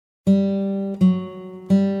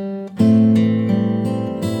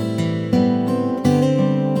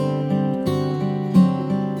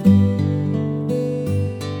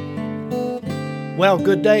Well,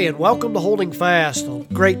 good day and welcome to Holding Fast.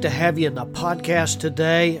 Great to have you in the podcast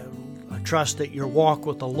today. I trust that your walk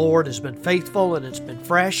with the Lord has been faithful and it's been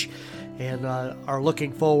fresh, and are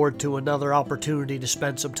looking forward to another opportunity to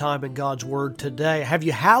spend some time in God's Word today. Have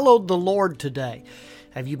you hallowed the Lord today?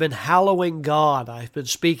 Have you been hallowing God? I've been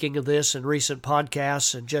speaking of this in recent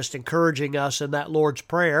podcasts and just encouraging us in that Lord's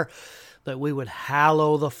Prayer that we would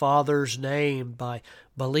hallow the Father's name by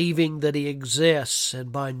believing that He exists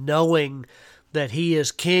and by knowing that He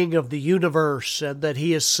is King of the universe and that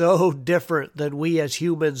He is so different than we as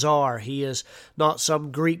humans are. He is not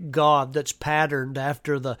some Greek god that's patterned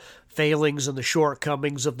after the failings and the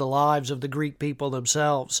shortcomings of the lives of the Greek people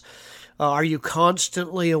themselves. Are you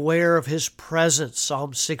constantly aware of His presence?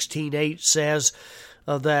 Psalm 16:8 says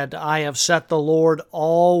that I have set the Lord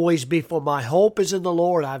always before. My hope is in the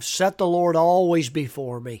Lord. I've set the Lord always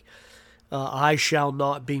before me. I shall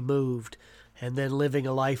not be moved. And then living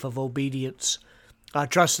a life of obedience. I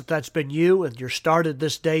trust that that's been you, and you're started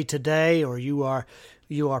this day today, or you are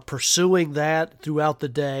pursuing that throughout the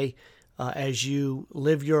day as you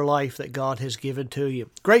live your life that God has given to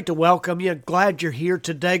you. Great to welcome you. Glad you're here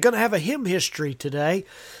today. Going to have a hymn history today.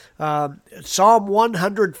 Psalm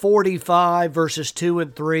 145, verses 2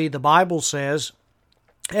 and 3, the Bible says,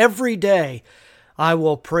 "Every day I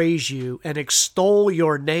will praise you and extol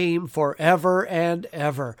your name forever and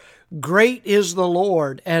ever. Great is the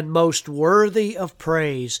Lord and most worthy of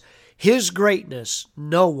praise. His greatness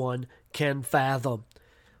no one can fathom."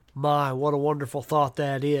 My, what a wonderful thought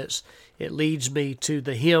that is. It leads me to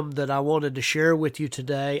the hymn that I wanted to share with you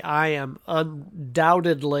today. I am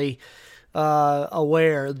undoubtedly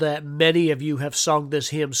aware that many of you have sung this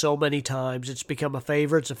hymn so many times. It's become a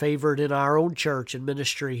favorite. It's a favorite in our own church and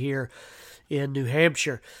ministry here in New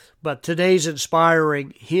Hampshire. But today's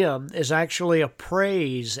inspiring hymn is actually a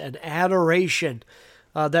praise and adoration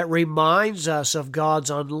that reminds us of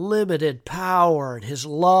God's unlimited power and His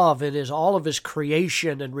love and all of His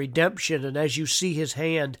creation and redemption, and as you see His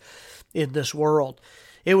hand in this world.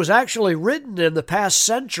 It was actually written in the past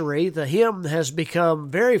century. The hymn has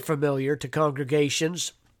become very familiar to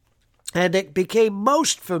congregations, and it became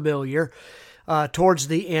most familiar towards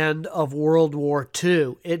the end of World War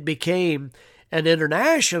II. It became an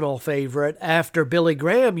international favorite after Billy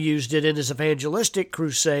Graham used it in his evangelistic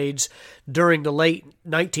crusades during the late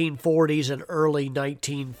 1940s and early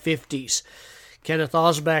 1950s. Kenneth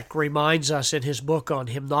Osbeck reminds us in his book on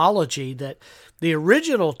hymnology that the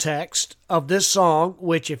original text of this song,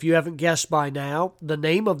 which if you haven't guessed by now, the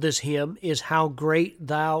name of this hymn is "How Great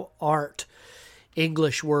Thou Art."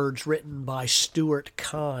 English words written by Stuart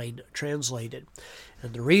Kine, translated.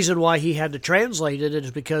 And the reason why he had to translate it is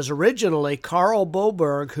because originally Carl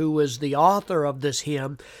Boberg, who was the author of this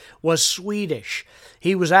hymn, was Swedish.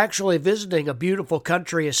 He was actually visiting a beautiful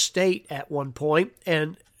country estate at one point,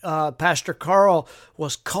 and Pastor Carl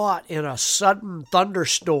was caught in a sudden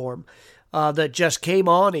thunderstorm that just came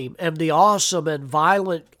on him, and the awesome and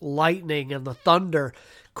violent lightning and the thunder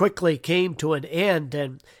quickly came to an end,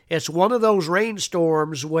 and it's one of those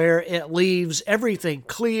rainstorms where it leaves everything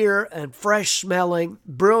clear and fresh-smelling,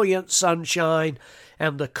 brilliant sunshine,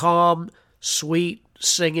 and the calm, sweet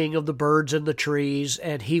singing of the birds in the trees,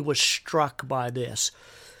 and he was struck by this.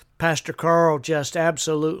 Pastor Carl just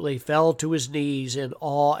absolutely fell to his knees in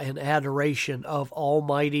awe and adoration of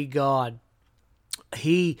Almighty God.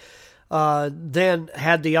 He then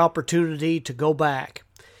had the opportunity to go back.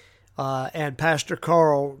 And Pastor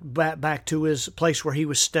Carl back to his place where he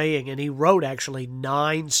was staying, and he wrote actually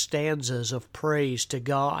 9 stanzas of praise to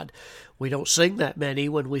God. We don't sing that many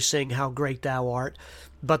when we sing "How Great Thou Art,"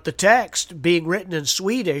 but the text, being written in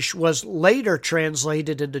Swedish, was later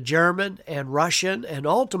translated into German and Russian and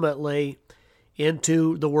ultimately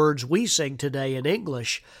into the words we sing today in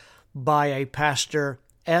English by a pastor,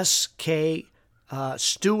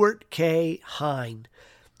 Stuart K. Hine,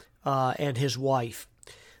 and his wife.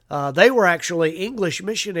 They were actually English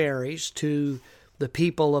missionaries to the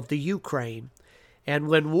people of the Ukraine. And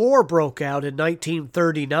when war broke out in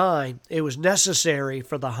 1939, it was necessary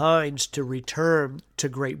for the Hines to return to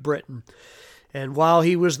Great Britain. And while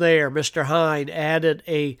he was there, Mr. Hine added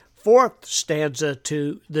a 4th stanza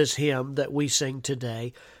to this hymn that we sing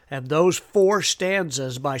today. And those 4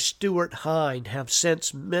 stanzas by Stuart Hine have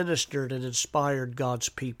since ministered and inspired God's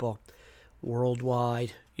people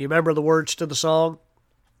worldwide. You remember the words to the song?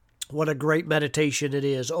 What a great meditation it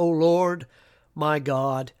is. O Lord, my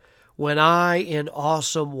God, when I in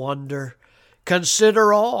awesome wonder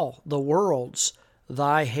consider all the worlds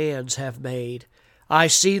thy hands have made, I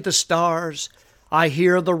see the stars, I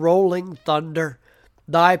hear the rolling thunder,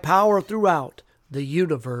 thy power throughout the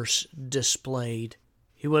universe displayed.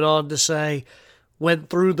 He went on to say, When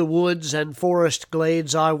through the woods and forest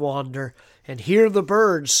glades I wander, and hear the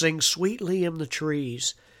birds sing sweetly in the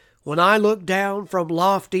trees, when I look down from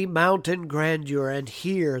lofty mountain grandeur and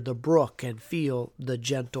hear the brook and feel the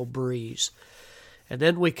gentle breeze. And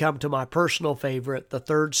then we come to my personal favorite, the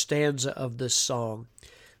third stanza of this song,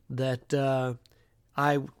 that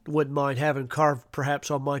I wouldn't mind having carved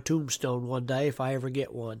perhaps on my tombstone one day if I ever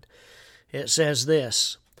get one. It says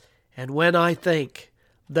this, "And when I think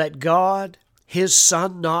that God, His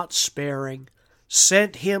Son not sparing,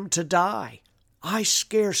 sent Him to die, I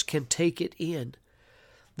scarce can take it in,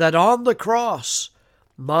 that on the cross,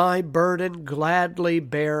 my burden gladly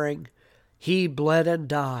bearing, He bled and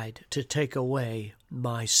died to take away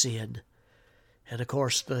my sin." And of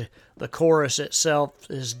course the chorus itself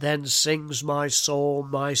is, "Then sings my soul,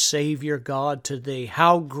 my Savior God, to Thee,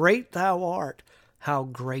 how great Thou art, how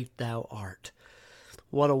great Thou art."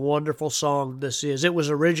 What a wonderful song this is. It was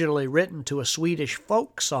originally written to a Swedish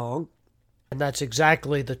folk song, and that's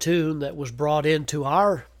exactly the tune that was brought into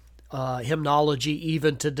our hymnology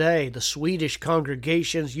even today. The Swedish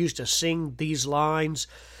congregations used to sing these lines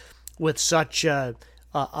with such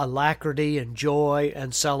alacrity and joy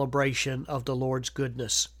and celebration of the Lord's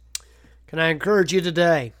goodness. Can I encourage you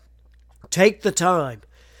today? Take the time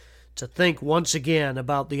to think once again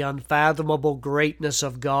about the unfathomable greatness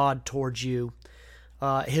of God towards you,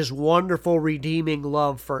 His wonderful redeeming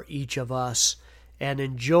love for each of us, and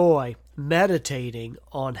enjoy meditating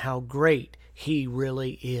on how great He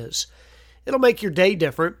really is. It'll make your day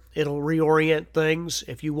different. It'll reorient things.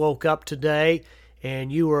 If you woke up today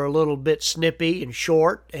and you were a little bit snippy and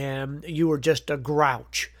short and you were just a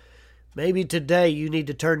grouch, maybe today you need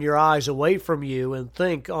to turn your eyes away from you and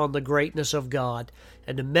think on the greatness of God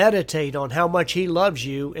and to meditate on how much He loves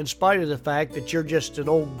you in spite of the fact that you're just an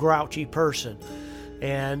old grouchy person.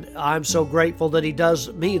 And I'm so grateful that He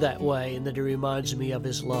does me that way and that He reminds me of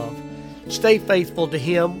His love. Stay faithful to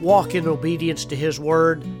Him, walk in obedience to His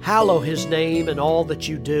word, hallow His name in all that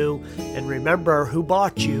you do, and remember who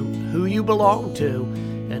bought you, who you belong to,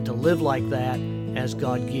 and to live like that as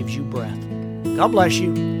God gives you breath. God bless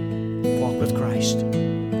you.